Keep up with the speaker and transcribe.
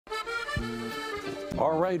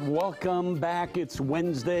All right, welcome back. It's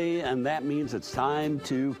Wednesday, and that means it's time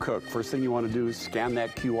to cook. First thing you want to do is scan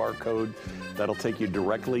that QR code. That'll take you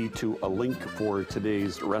directly to a link for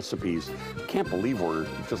today's recipes. Can't believe we're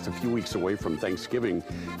just a few weeks away from Thanksgiving,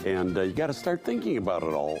 and you got to start thinking about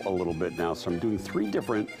it all a little bit now. So I'm doing 3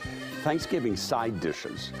 different Thanksgiving side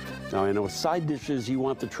dishes. Now, I know with side dishes, you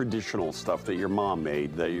want the traditional stuff that your mom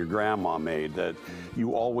made, that your grandma made, that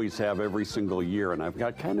you always have every single year. And I've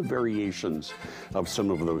got kind of variations of some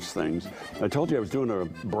of those things. I told you I was doing a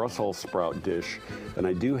Brussels sprout dish, and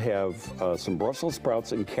I do have some Brussels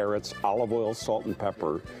sprouts and carrots, olive oil, salt, and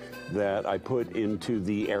pepper that I put into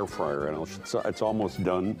the air fryer, and it's almost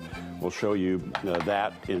done. We'll show you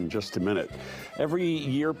that in just a minute. Every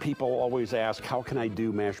year, people always ask, how can I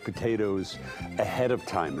do mashed potatoes ahead of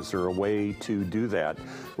time? Is there a way to do that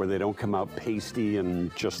where they don't come out pasty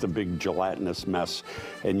and just a big gelatinous mess?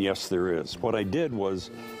 And yes, there is. What I did was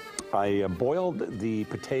I boiled the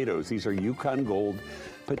potatoes. These are Yukon Gold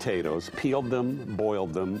potatoes, peeled them,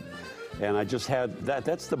 boiled them, and I just had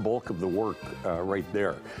that's the bulk of the work right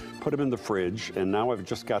there. Put them in the fridge, and now I've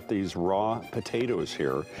just got these raw potatoes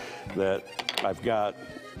here that I've got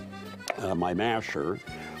my masher.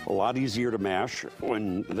 A lot easier to mash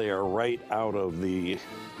when they are right out of the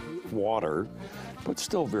water, but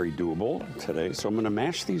still very doable today. So I'm gonna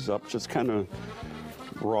mash these up just kind of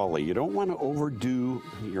rawly. You don't want to overdo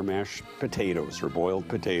your mashed potatoes or boiled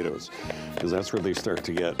potatoes, because that's where they start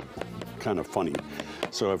to get kind of funny.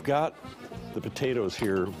 So I've got the potatoes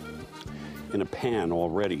here in a pan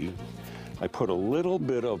already. I put a little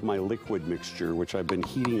bit of my liquid mixture, which I've been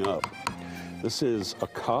heating up. This is a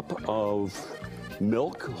cup of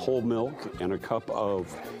milk, whole milk, and a cup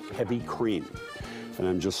of heavy cream. And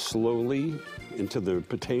I'm just slowly into the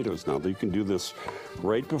potatoes now. You can do this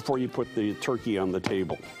right before you put the turkey on the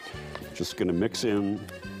table. Just gonna mix in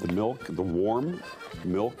the milk, the warm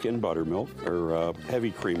milk and buttermilk, or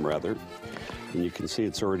heavy cream rather. And you can see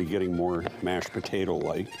it's already getting more mashed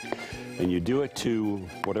potato-like. And you do it to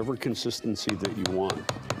whatever consistency that you want.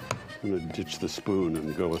 I'm gonna ditch the spoon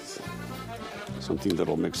and go with something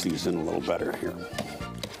that'll mix these in a little better here.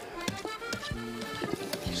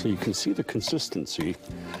 So you can see the consistency.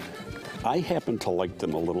 I happen to like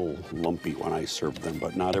them a little lumpy when I serve them,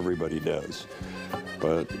 but not everybody does.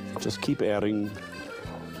 But just keep adding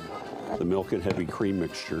the milk and heavy cream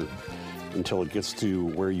mixture until it gets to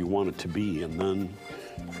where you want it to be. And then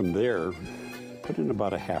from there, put in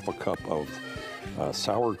about a half a cup of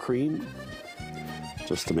sour cream,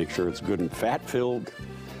 just to make sure it's good and fat-filled.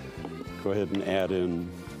 Go ahead and add in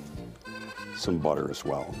some butter as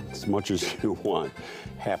well, as much as you want.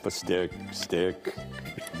 Half a stick,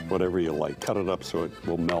 whatever you like. Cut it up so it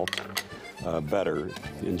will melt better.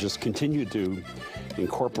 And just continue to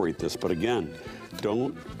incorporate this. But again,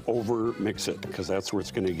 don't over mix it, because that's where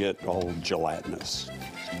it's going to get all gelatinous.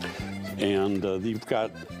 And you've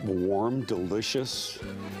got warm, delicious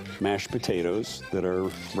mashed potatoes that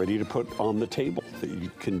are ready to put on the table that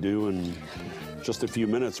you can do in just a few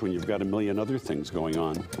minutes when you've got a million other things going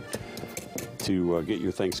on to get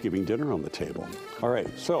your Thanksgiving dinner on the table. All right,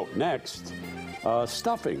 so next,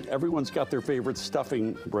 stuffing. Everyone's got their favorite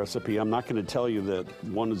stuffing recipe. I'm not going to tell you that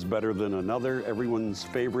one is better than another. Everyone's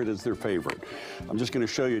favorite is their favorite. I'm just going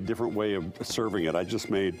to show you a different way of serving it. I just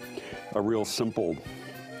made a real simple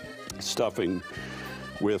stuffing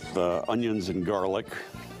with onions and garlic,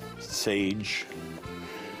 sage,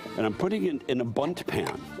 and I'm putting it in a bundt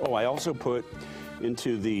pan. Oh, I also put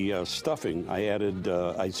into the stuffing, I added,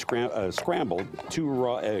 I scrambled 2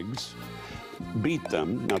 raw eggs, beat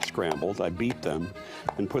them, not scrambled, I beat them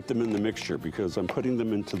and put them in the mixture, because I'm putting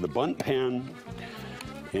them into the bundt pan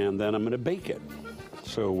and then I'm gonna bake it.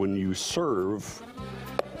 So when you serve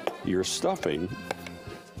your stuffing,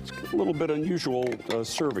 it's a little bit unusual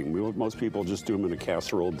serving. Most people just do them in a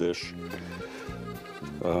casserole dish.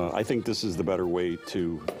 I think this is the better way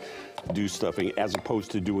to do stuffing, as opposed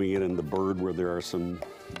to doing it in the bird, where there are some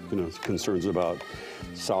concerns about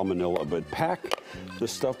salmonella. But pack the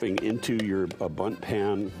stuffing into your bundt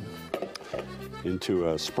pan, into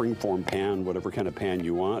a springform pan, whatever kind of pan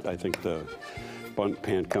you want. I think the bundt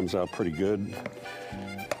pan comes out pretty good.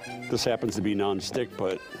 This happens to be non-stick,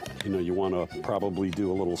 but you want to probably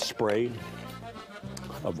do a little spray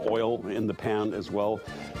of oil in the pan as well.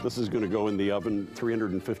 This is going to go in the oven,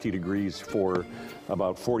 350 degrees for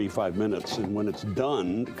about 45 minutes. And when it's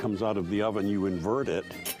done, it comes out of the oven, you invert it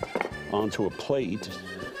onto a plate.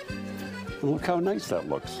 And look how nice that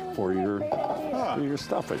looks for your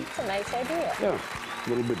stuffing. That's a nice idea. Yeah, a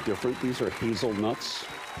little bit different. These are hazelnuts.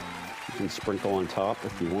 You can sprinkle on top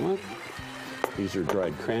if you want. These are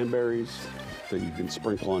dried cranberries. that you can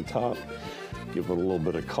sprinkle on top, give it a little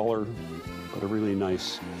bit of color, but a really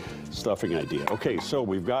nice stuffing idea. Okay, so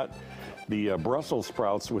we've got the Brussels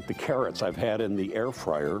sprouts with the carrots I've had in the air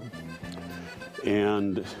fryer.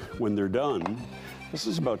 And when they're done, this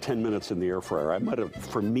is about 10 minutes in the air fryer. I might have,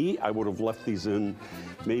 for me, I would have left these in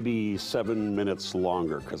maybe 7 minutes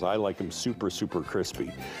longer because I like them super, super crispy.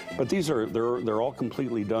 But these are, they're all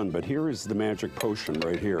completely done. But here is the magic potion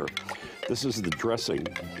right here. This is the dressing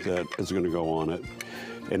that is going to go on it.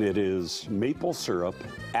 And it is maple syrup,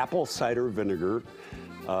 apple cider vinegar.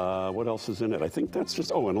 What else is in it? I think that's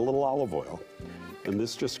just, oh, and a little olive oil. And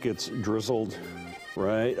this just gets drizzled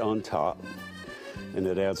right on top. And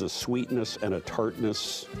it adds a sweetness and a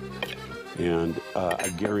tartness. And I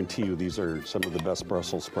guarantee you these are some of the best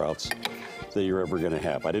Brussels sprouts that you're ever going to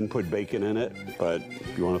have. I didn't put bacon in it, but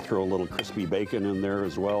if you want to throw a little crispy bacon in there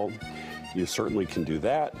as well, you certainly can do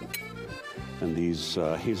that. And these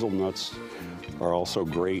hazelnuts are also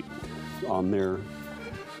great on there.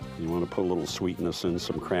 You want to put a little sweetness in,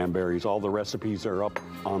 some cranberries. All the recipes are up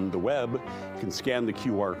on the web. You can scan the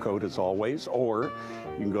QR code as always, or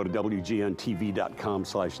you can go to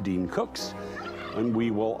WGNTV.com/DeanCooks, and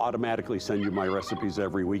we will automatically send you my recipes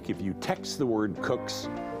every week if you text the word cooks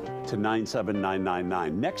to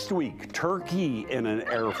 97999. Next week, turkey in an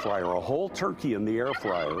air fryer, a whole turkey in the air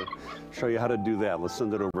fryer. Show you how to do that. Let's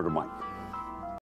send it over to Mike.